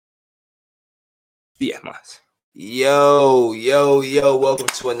Yeah, nice. Yo, welcome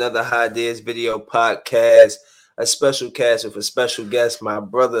to another High Ideas video podcast. A special cast with a special guest, my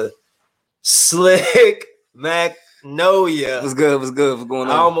brother Slick Magnolia. What's good? What's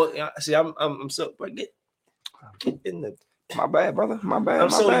going on? I'm so get in the. My bad, brother. My bad. I'm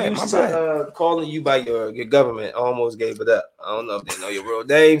so used to calling you by your government. I almost gave it up. I don't know if they know your real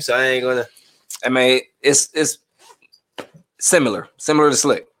name, so I ain't gonna. I mean, it's similar to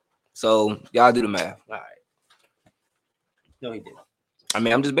Slick. So y'all do the math. All right. No, he didn't. I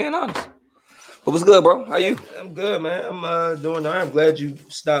mean, I'm just being honest. But what's good, bro? How you? I'm good, man. I'm doing all right. I'm glad you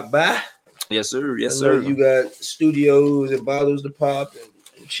stopped by. Yes, sir. Yes, I know sir. You got studios and bottles to pop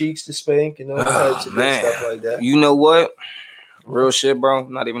and cheeks to spank and all types of stuff like that. You know what? Real shit, bro.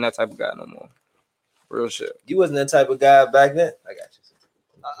 Not even that type of guy no more. Real shit. You wasn't that type of guy back then. I got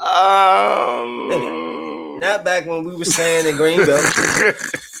you. Not back when we were staying in Greenville.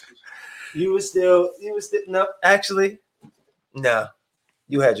 You was still no. Actually, no.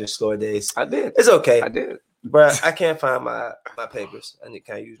 You had your store days. I did. It's okay. I did. But I can't find my papers.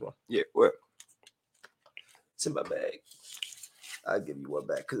 Can I use one? Yeah, what? It's in my bag. I'll give you one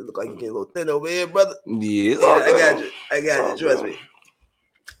back because it look like you get a little thin over here, brother. Yeah, I got you. Trust me.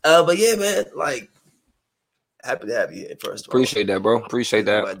 But yeah, man, like happy to have you here first. Appreciate that, bro. Appreciate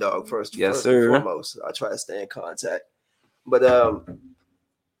that. My dog first. Yes, first sir. And foremost, I try to stay in contact. But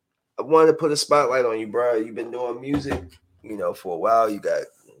I wanted to put a spotlight on you, bro. You've been doing music, for a while. You got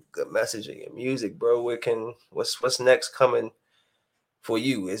good message in your music, bro. What's next coming for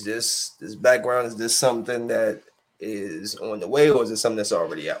you? Is this background? Is this something that is on the way, or is it something that's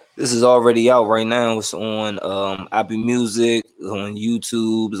already out? This is already out right now. It's on Apple Music, it's on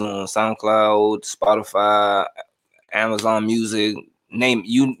YouTube, it's on SoundCloud, Spotify, Amazon Music. Name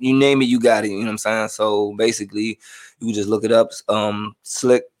you name it, you got it. You know what I'm saying? So basically, you can just look it up.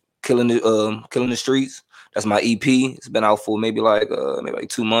 Slick killing the streets. That's my EP. It's been out for maybe like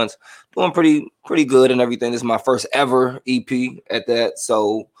 2 months. Doing pretty good and everything. This is my first ever EP at that.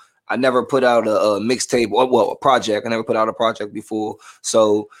 So I never put out a mixtape or a project. I never put out a project before.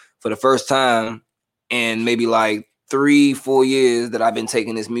 So for the first time in maybe like 3-4 years that I've been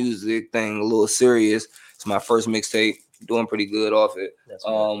taking this music thing a little serious, it's my first mixtape. Doing pretty good off it. That's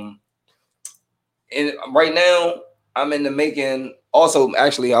right. And right now I'm in the making. Also,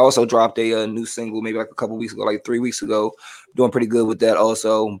 actually, I also dropped a new single maybe like a couple weeks ago, like 3 weeks ago. Doing pretty good with that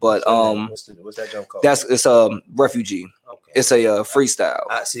also. But what's that jump called? It's Refugee. Okay. It's a freestyle.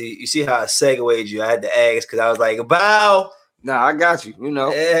 You see how I segued you. I had to ask because I was like, bow. Nah, I got you.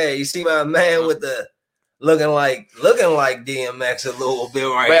 Hey, you see my man with the looking like DMX a little bit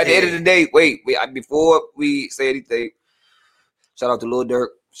right. But at the end of the day, wait, before we say anything, shout out to Lil Durk,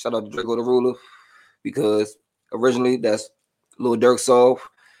 shout out to Draco the Ruler, because originally that's Lil Durk's song.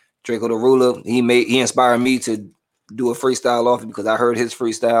 Draco the Ruler, he inspired me to do a freestyle off it because I heard his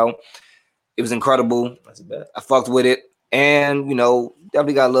freestyle. It was incredible. That's a bet. I fucked with it. And,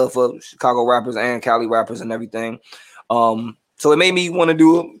 definitely got love for Chicago rappers and Cali rappers and everything. So it made me want to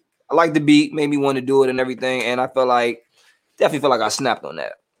do it. I like the beat, made me want to do it and everything. And I definitely feel like I snapped on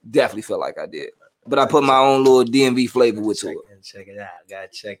that. Definitely feel like I did. But I put my own little DMV flavor with it. Check it out.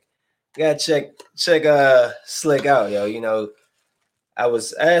 Gotta check Slick out, yo. I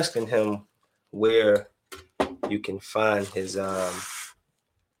was asking him where you can find his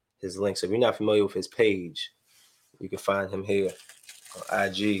links. If you're not familiar with his page, you can find him here on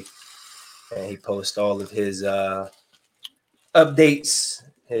IG, and he posts all of his updates,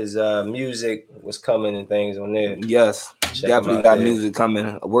 his music, what's coming and things on there. Yes, definitely got music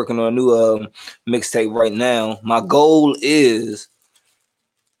coming. Working on a new mixtape right now. My goal is,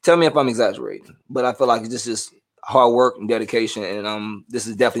 tell me if I'm exaggerating, but I feel like this is hard work and dedication, and this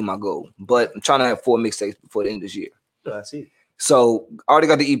is definitely my goal. But I'm trying to have 4 mixtapes before the end of this year. Oh, I see. So I already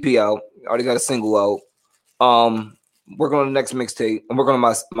got the EP out. Already got a single out. Working on the next mixtape. I'm working on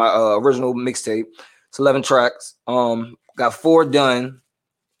my original mixtape. It's 11 tracks. Got 4 done.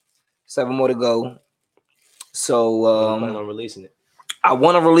 7 more to go. So I plan on releasing it. I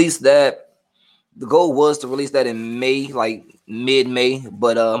want to release that. The goal was to release that in May, like mid-May,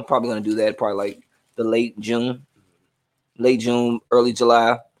 but I'm probably gonna do that probably like the late June, early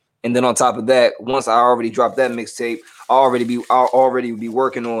July. And then on top of that, once I already dropped that mixtape, I'll already be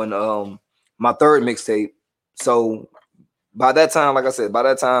working on my 3rd mixtape. So by that time, like I said, when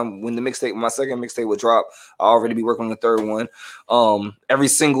my second mixtape will drop, I'll already be working on the 3rd one. Every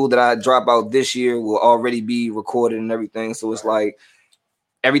single that I drop out this year will already be recorded and everything. So it's like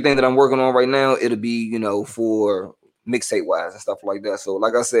everything that I'm working on right now, it'll be, for mixtape wise and stuff like that. So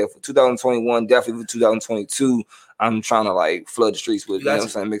like I said, for 2021, definitely for 2022, I'm trying to like flood the streets with,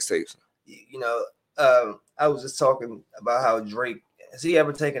 mixtapes. I was just talking about how Drake, has he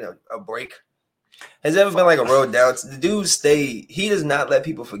ever taken a break? Has there ever been like a road down? The dude he does not let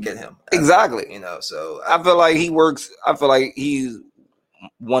people forget him. Exactly. You know, so I feel like he works. I feel like he's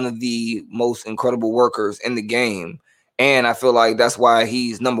one of the most incredible workers in the game. And I feel like that's why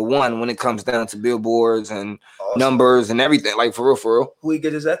he's number one when it comes down to billboards and numbers and everything. Like for real. Who he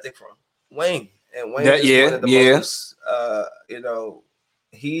get his ethic from? Wayne. And Wayne is one of the most, you know,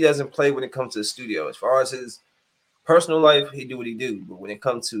 he doesn't play when it comes to the studio. As far as his personal life, he do what he do. But when it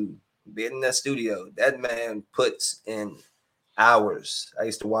comes to being in that studio, that man puts in hours. I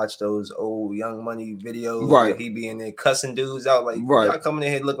used to watch those old Young Money videos where he be in there cussing dudes out like, y'all coming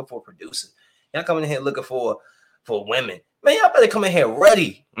in here looking for a producer. Y'all coming in here looking for women. Man, y'all better come in here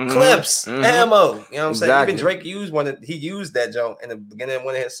ready. Clips, ammo. You know what I'm saying? Even Drake used that joke in the beginning of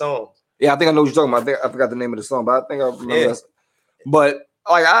one of his songs. Yeah, I think I know what you're talking about. I forgot the name of the song, but I think I remember that. But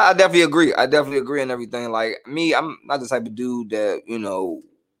like I definitely agree. I definitely agree and everything. Like me, I'm not the type of dude that, you know,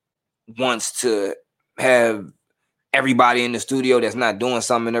 wants to have everybody in the studio that's not doing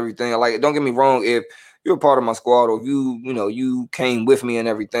something and everything. Like, don't get me wrong, if you're a part of my squad or if you came with me and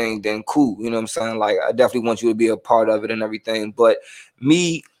everything, then cool. You know what I'm saying? Like, I definitely want you to be a part of it and everything. But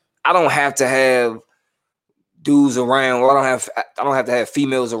me, I don't have to have dudes around, or I don't have to have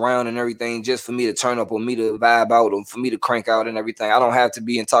females around and everything just for me to turn up or me to vibe out or for me to crank out and everything. I don't have to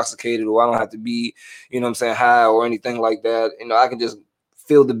be intoxicated or I don't have to be, you know what I'm saying, high or anything like that. You know, I can just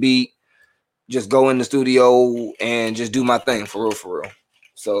feel the beat, just go in the studio and just do my thing for real.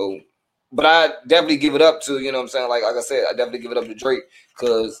 So, but I definitely give it up to, you know what I'm saying, like I said, I definitely give it up to Drake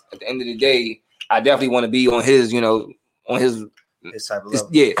because at the end of the day, I definitely want to be on his, you know, on his type of level.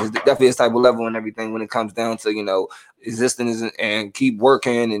 Yeah, it's definitely his type of level and everything when it comes down to, you know, existing and keep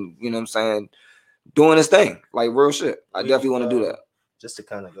working and, you know what I'm saying, doing his thing, like real shit. I definitely want to do that. Just to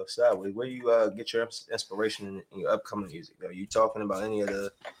kind of go sideways, where you get your inspiration in your upcoming music? Are you talking about any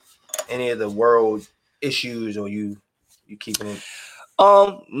of the world issues, or you keeping it?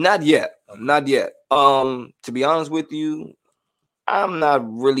 Not yet. To be honest with you, I'm not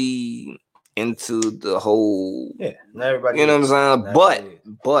really into the whole, not everybody, you know what I'm saying?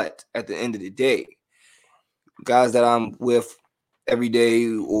 But at the end of the day, guys that I'm with every day,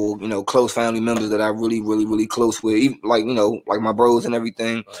 or, you know, close family members that I really close with, even, like, you know, like my bros and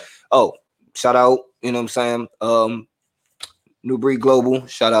everything. Right. Oh, shout out, you know what I'm saying? New Breed Global,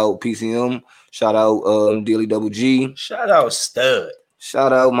 shout out PCM, shout out Daily Double G. Shout out Stud.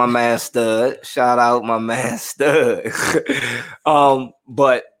 Shout out my man Stud.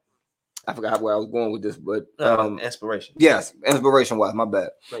 But I forgot where I was going with this, but inspiration. Yes, inspiration wise, my bad.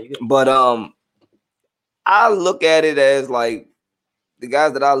 No, but I look at it as like the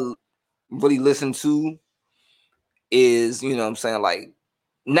guys that I really listen to is, you know what I'm saying, like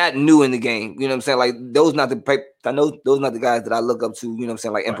not new in the game, you know what I'm saying? Like those not the guys that I look up to, you know what I'm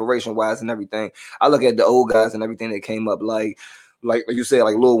saying, like inspiration wise and everything. I look at the old guys and everything that came up, like you said,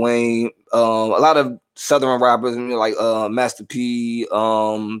 like Lil Wayne, a lot of Southern rappers, you know, like Master P,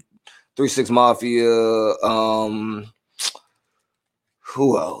 3 6 Mafia,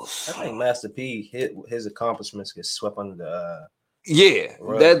 who else? I think Master P his accomplishments get swept under the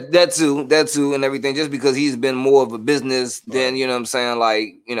that too and everything, just because he's been more of a business than, you know what I'm saying,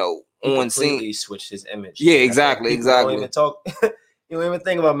 like, you know, he on scene switched his image. Yeah, exactly. Don't even talk. You don't even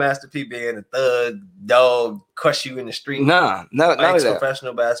think about Master P being a thug, dog, crush you in the street. Nah,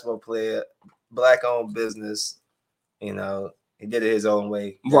 professional basketball player, black-owned business. You know, he did it his own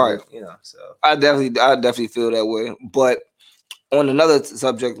way. Right. You know, so I definitely feel that way. But on another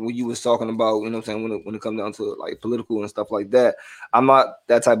subject, when you was talking about, you know what I'm saying, when it comes down to like political and stuff like that, I'm not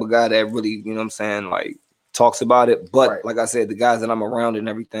that type of guy that really, you know what I'm saying, like talks about it. But like I said, the guys that I'm around and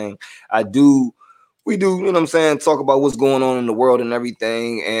everything, we do, you know what I'm saying, talk about what's going on in the world and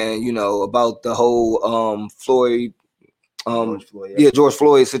everything, and, you know, about the whole George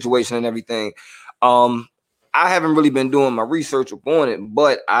Floyd situation and everything. I haven't really been doing my research upon it,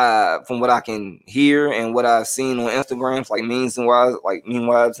 but from what I can hear and what I've seen on Instagrams, like meme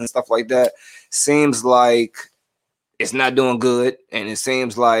webs and stuff like that, seems like it's not doing good. And it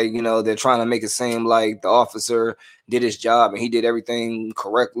seems like, you know, they're trying to make it seem like the officer did his job and he did everything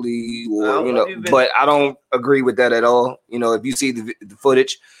correctly, or, you know, but I don't agree with that at all. You know, if you see the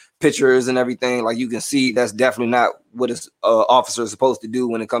footage, pictures and everything, like you can see that's definitely not what an officer is supposed to do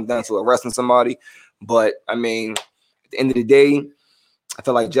when it comes down to arresting somebody. But I mean, at the end of the day, I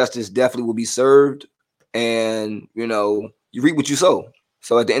feel like justice definitely will be served, and, you know, you reap what you sow.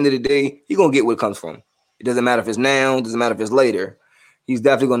 So at the end of the day, he's gonna get what comes from him. It doesn't matter if it's now, it doesn't matter if it's later. He's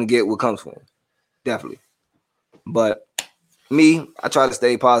definitely gonna get what comes from him. Definitely. But me, I try to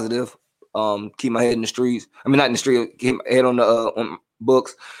stay positive. keep my head in the streets. I mean, not in the street, keep my head on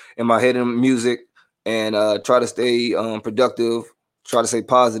books and my head in music, and try to stay productive, try to stay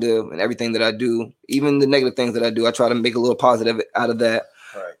positive in everything that I do. Even the negative things that I do, I try to make a little positive out of that.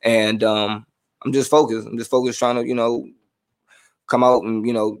 Right. And I'm just focused. I'm just focused trying to, you know, come out and,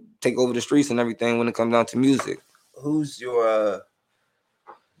 you know, take over the streets and everything when it comes down to music. Who's your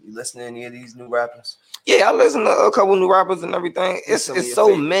you listen to any of these new rappers? Yeah, I listen to a couple new rappers and everything. It's so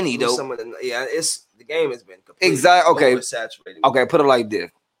favorites? Many though. It's the game has been completely exactly okay. Oversaturated. Okay, put it like this.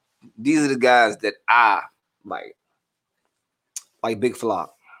 These are the guys that I like Big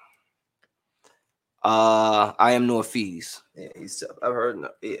Flock. I Am Northeast. Yeah, I've heard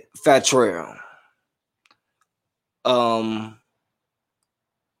enough. Yeah. Fat Trail.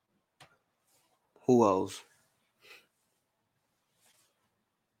 Who else?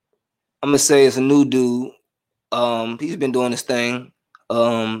 I'm gonna say it's a new dude. He's been doing this thing.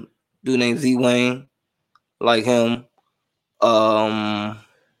 Dude named Z Wayne, like him. If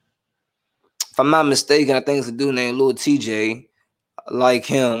I'm not mistaken, I think it's a dude named Lil TJ, like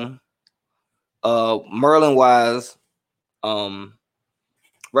him. Merlin Wise.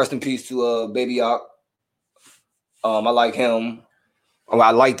 Rest in peace to Baby Yock. I like him. Oh,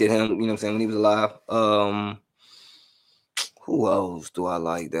 I liked him, you know what I'm saying, when he was alive. Who else do I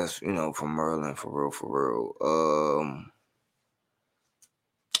like that's, you know, from Merlin, for real?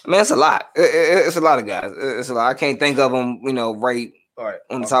 Man, it's a lot. It's a lot of guys. It's a lot. I can't think of them, you know, right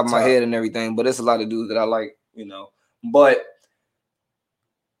on the top of my head and everything, but it's a lot of dudes that I like, you know. But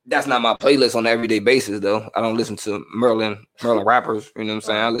that's not my playlist on an everyday basis, though. I don't listen to Merlin rappers, you know what I'm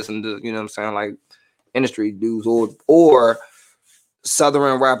saying? I listen to, you know what I'm saying, like industry dudes or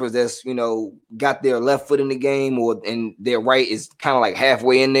Southern rappers that's, you know, got their left foot in the game and their right is kind of like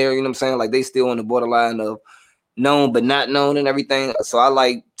halfway in there, you know what I'm saying? Like they still on the borderline of known but not known and everything. So I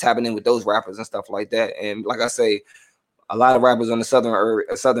like tapping in with those rappers and stuff like that. And like I say, a lot of rappers on the southern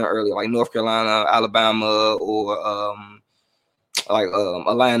early, like North Carolina, Alabama, or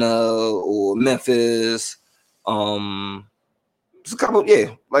Atlanta or Memphis. It's a couple,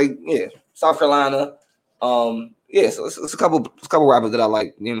 South Carolina. So it's a couple rappers that I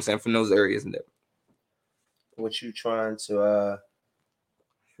like, you know what I'm saying, from those areas and that. What you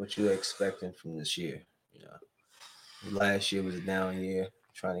expecting from this year? You know, last year was a down year.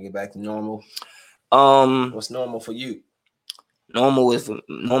 Trying to get back to normal. What's normal for you? Normal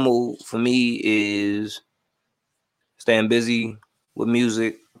for me is staying busy with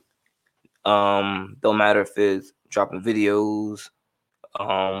music. Don't matter if it's dropping videos,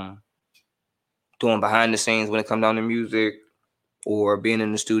 doing behind the scenes when it comes down to music, or being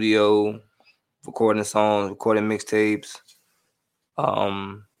in the studio, recording songs, recording mixtapes.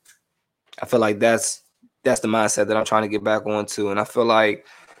 I feel like that's the mindset that I'm trying to get back onto. And I feel like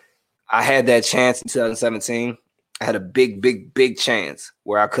I had that chance in 2017. I had a big chance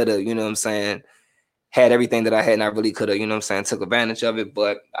where I could have, you know what I'm saying, had everything that I had, and I really could have, you know what I'm saying, took advantage of it,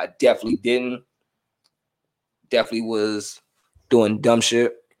 but I definitely didn't. Definitely was doing dumb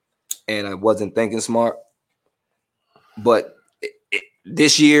shit, and I wasn't thinking smart. But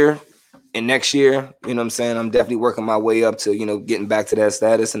this year and next year, you know what I'm saying, I'm definitely working my way up to, you know, getting back to that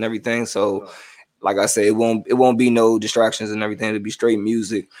status and everything. So like I say, it won't be no distractions and everything. It'll be straight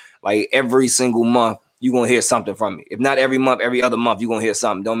music. Like every single month, you're going to hear something from me. If not every month, every other month, you're going to hear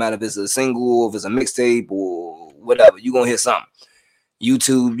something. Don't matter if it's a single, or if it's a mixtape or whatever, you're going to hear something.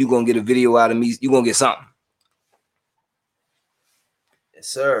 YouTube, you're going to get a video out of me. You're going to get something. Yes,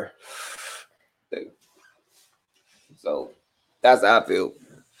 sir. So that's how I feel.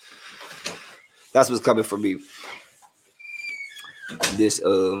 That's what's coming for me this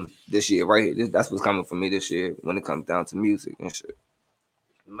year right here. That's what's coming for me this year when it comes down to music and shit.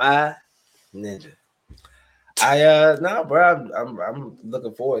 My ninja. Bro, I'm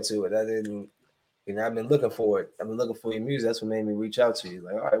looking forward to it. I've been looking for it. I've been looking for your music. That's what made me reach out to you.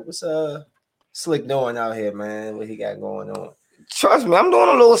 Like, all right, what's Slick doing out here, man? What he got going on? Trust me, I'm doing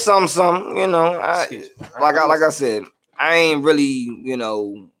a little something. You know, like I said, I ain't really, you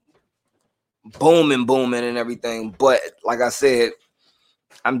know, booming and everything. But like I said,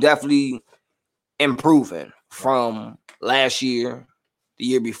 I'm definitely improving from last year, the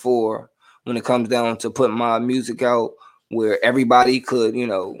year before, when it comes down to putting my music out where everybody could, you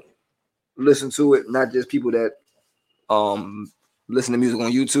know, listen to it, not just people that listen to music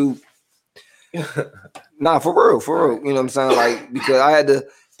on YouTube. Nah, for real. You know what I'm saying? Like, because I had to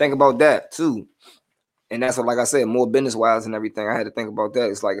think about that too. And that's what, like I said, more business-wise and everything, I had to think about that.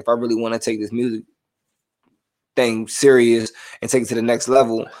 It's like, if I really want to take this music thing serious and take it to the next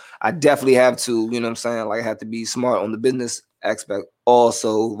level, I definitely have to, you know what I'm saying? Like, I have to be smart on the business aspect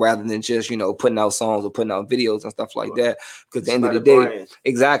also, rather than just, you know, putting out songs or putting out videos and stuff like that. Because at the end of the day,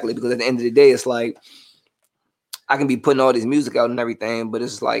 exactly, because at the end of the day, it's like I can be putting all this music out and everything, but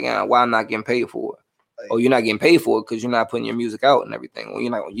it's like, why I'm not getting paid for it? Or you're not getting paid for it because you're not putting your music out and everything. Or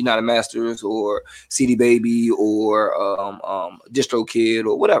you're not a Masters or CD Baby or DistroKid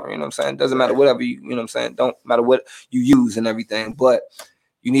or whatever. You know what I'm saying? Doesn't matter whatever you know what I'm saying. Don't matter what you use and everything, but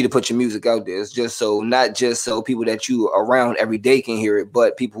you need to put your music out there. It's just so, not just so people that you are around every day can hear it,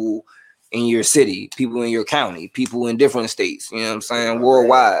 but people in your city, people in your county, people in different states. You know what I'm saying?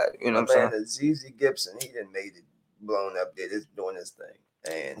 Worldwide. You know what I'm saying? Azizi Gibson, he done made it blown up there. Just doing his thing.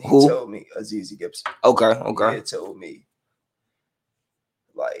 And he told me, Azizi Gibson. Okay. He told me,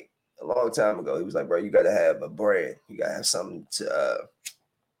 like, a long time ago, he was like, bro, you got to have a brand. You got to have something to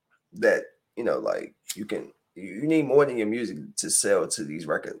that, you know, like, you need more than your music to sell to these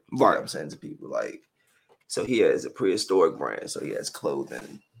records. Right. You know what I'm saying, to people. Like, so he has a prehistoric brand. So he has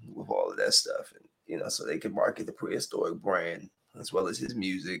clothing with all of that stuff. And, you know, so they can market the prehistoric brand as well as his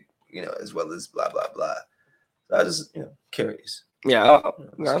music, you know, as well as blah, blah, blah. So I just, you know, curious. Yeah,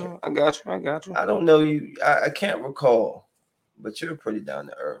 I got you. I don't know you. I can't recall, but you're pretty down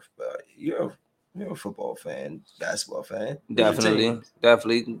to earth. But you're a football fan, basketball fan. Definitely.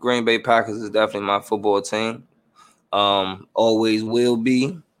 Green Bay Packers is definitely my football team. Always will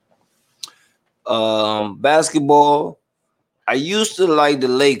be. Basketball, I used to like the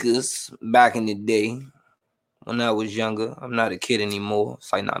Lakers back in the day when I was younger. I'm not a kid anymore.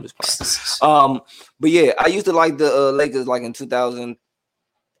 It's like, nah, I'm just playing. But yeah, I used to like the Lakers like in 2000,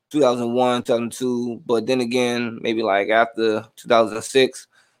 2001, 2002. But then again, maybe like after 2006,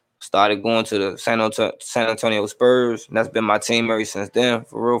 started going to the San Antonio Spurs. And that's been my team ever since then,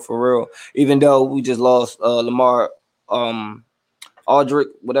 for real. Even though we just lost Lamar Aldridge,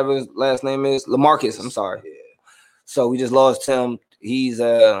 whatever his last name is, LaMarcus, I'm sorry. Yeah. So we just lost him. He's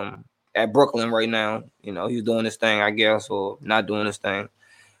at Brooklyn right now. You know, he's doing his thing, I guess, or not doing his thing.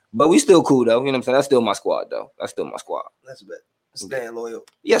 But we still cool, though. You know what I'm saying? That's still my squad, though. That's a bet. Staying loyal.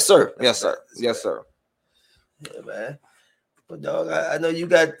 Yes, sir. Yes, sir. Yeah, man. But, dog, I know you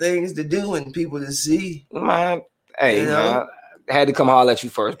got things to do and people to see. Man, hey, man. I had to come holler at you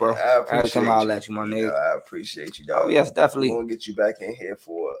first, bro. I had to come holler at you, my nigga. I appreciate you, dog. Oh, yes, definitely. We're going to get you back in here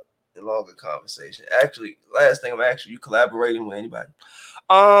for a longer conversation. Actually, last thing I'm asking, you collaborating with anybody?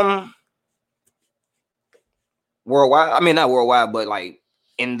 Worldwide? I mean, not worldwide, but like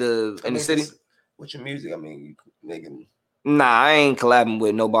in the city. What's your music? I mean, you making? Nah, I ain't collabing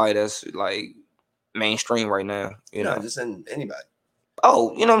with nobody that's like mainstream right now. You know, just in anybody.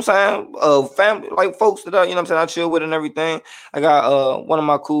 Oh, you know what I'm saying? Family, like folks that I, you know what I'm saying, I chill with and everything. I got one of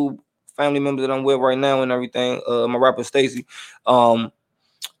my cool family members that I'm with right now and everything. My rapper Stacy. Well,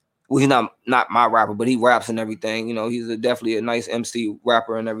 he's not my rapper, but he raps and everything. You know, he's definitely a nice MC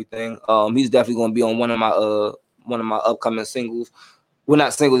rapper and everything. He's definitely gonna be on one of my upcoming singles. Well,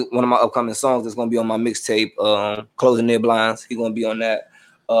 not singles, one of my upcoming songs that's gonna be on my mixtape, Closing Their Blinds. He's gonna be on that.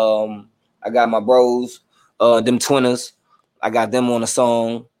 I got my bros, them Twinners. I got them on a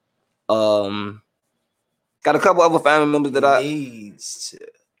song. Got a couple other family members that needs to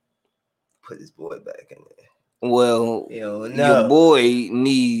put his boy back in there. Well, your boy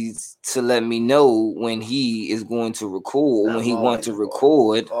needs to let me know when he is going to record, when he wants to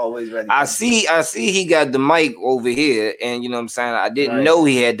record. Always ready. I see he got the mic over here, and you know what I'm saying? I didn't know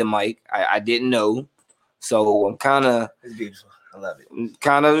he had the mic. I didn't know. So I'm kind of, it's beautiful. I love it.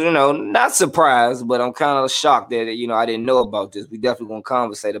 Kind of, you know, not surprised, but I'm kind of shocked that, you know, I didn't know about this. We definitely gonna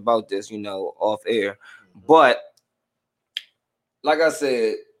conversate about this, you know, off air. But like I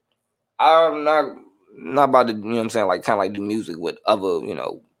said, I'm not about to, you know what I'm saying, like kind of like do music with other, you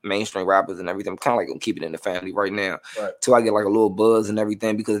know, mainstream rappers and everything. I'm kind of like gonna keep it in the family right now till I get like a little buzz and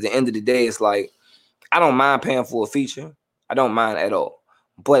everything. Because at the end of the day, it's like I don't mind paying for a feature. I don't mind at all.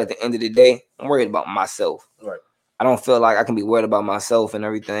 But at the end of the day, I'm worried about myself. Right. I don't feel like I can be worried about myself and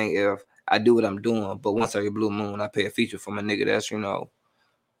everything if I do what I'm doing. But once every blue moon, I pay a feature from a nigga that's, you know,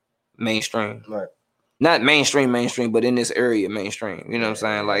 mainstream. Right. Not mainstream, but in this area, mainstream. You know what I'm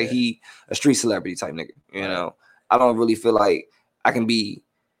saying? Like he a street celebrity type nigga. You know, I don't really feel like I can be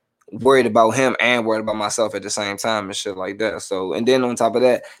worried about him and worried about myself at the same time and shit like that. So, and then on top of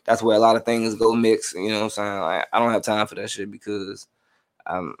that, that's where a lot of things go mix. You know what I'm saying? Like, I don't have time for that shit because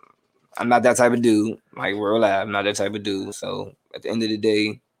I'm not that type of dude. Like, we're alive. I'm not that type of dude. So at the end of the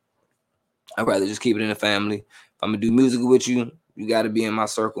day, I'd rather just keep it in the family. If I'm gonna do music with you, you got to be in my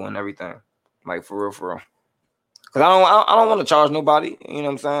circle and everything. Like, for real. Cause I don't want to charge nobody. You know what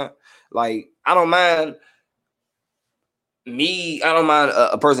I'm saying? Like, I don't mind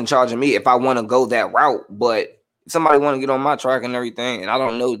a person charging me if I want to go that route. But somebody want to get on my track and everything, and I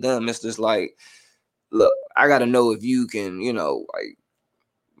don't know them, it's just like, look, I got to know if you can, like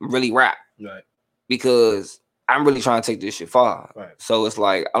really rap. Right. Because I'm really trying to take this shit far. Right. So it's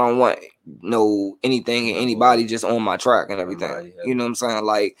like, I don't want anything and anybody just on my track and everything. You know what I'm saying?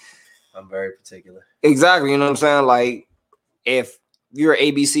 Like, I'm very particular. Exactly. You know what I'm saying? Like, if you're an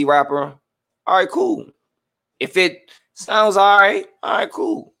ABC rapper, all right, cool. If it sounds all right,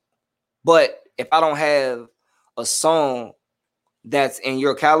 cool. But if I don't have a song that's in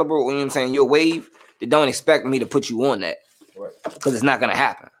your caliber, you know what I'm saying, your wave, then don't expect me to put you on that. Right. Because it's not going to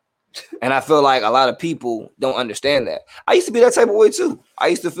happen. And I feel like a lot of people don't understand that. I used to be that type of way too. I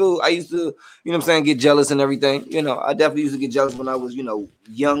used to, you know what I'm saying, get jealous and everything. I definitely used to get jealous when I was,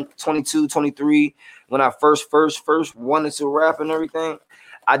 young, 22, 23, when I first wanted to rap and everything.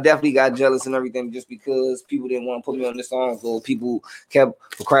 I definitely got jealous and everything just because people didn't want to put me on the songs, or people kept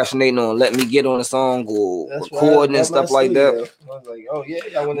procrastinating on letting me get on the song or recording and stuff like that. I was like, oh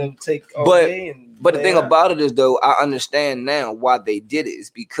yeah, I want to take But the thing about it is, though, I understand now why they did it. Is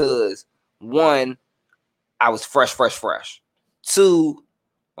because, one, I was fresh. Two,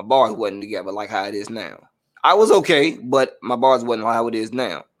 my bars wasn't together like how it is now. I was okay, but my bars wasn't how it is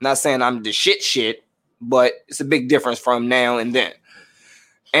now. Not saying I'm the shit, but it's a big difference from now and then.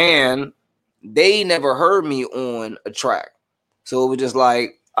 And they never heard me on a track. So it was just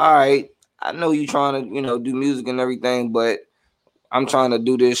like, all right, I know you trying to, do music and everything, but I'm trying to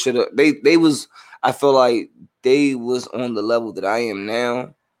do this shit. I feel like they was on the level that I am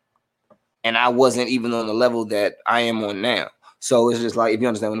now, and I wasn't even on the level that I am on now. So it's just like, if you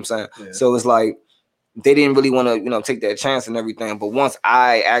understand what I'm saying. Yeah. So it's like, they didn't really want to, take that chance and everything. But once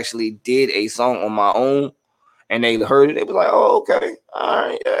I actually did a song on my own, and they heard it, they was like, "Oh, okay, all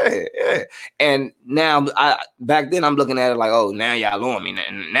right, yeah." And now, back then, I'm looking at it like, "Oh, now y'all on me.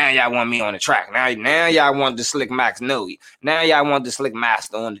 Now y'all want me on the track. Now y'all want the Slick Max Now y'all want the Slick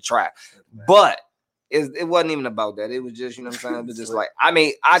Master on the track." But it wasn't even about that. It was just, you know what I'm saying. It was just like, I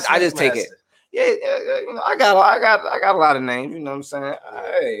mean, I just take it. Yeah, I got a lot of names. You know what I'm saying.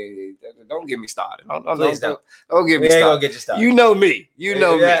 Hey, don't get me started. Don't get me started. Gonna get you started. You know me. You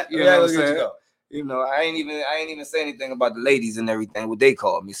know me. You know what I'm saying. I ain't even say anything about the ladies and everything, what they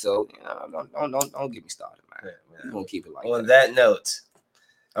call me. So, don't get me started, man. We're gonna keep it like that. On that note,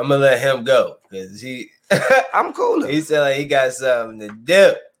 I'm gonna let him go because I'm cool. He said like he got something to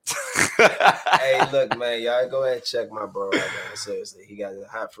do. Hey, look, man, y'all go ahead and check my bro out, man. Seriously, he got a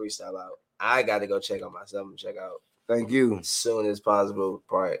hot freestyle out. I got to go check on myself and check out. Thank you. As soon as possible,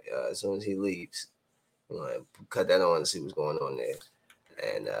 probably as soon as he leaves. Cut that on and see what's going on there.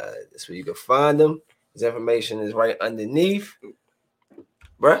 And that's where you can find him. His information is right underneath.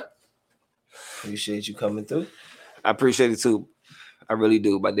 Bruh, appreciate you coming through. I appreciate it too. I really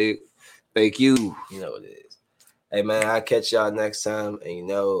do, my dude. Thank you. You know what it is. Hey, man, I'll catch y'all next time.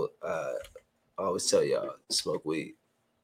 And I always tell y'all, smoke weed.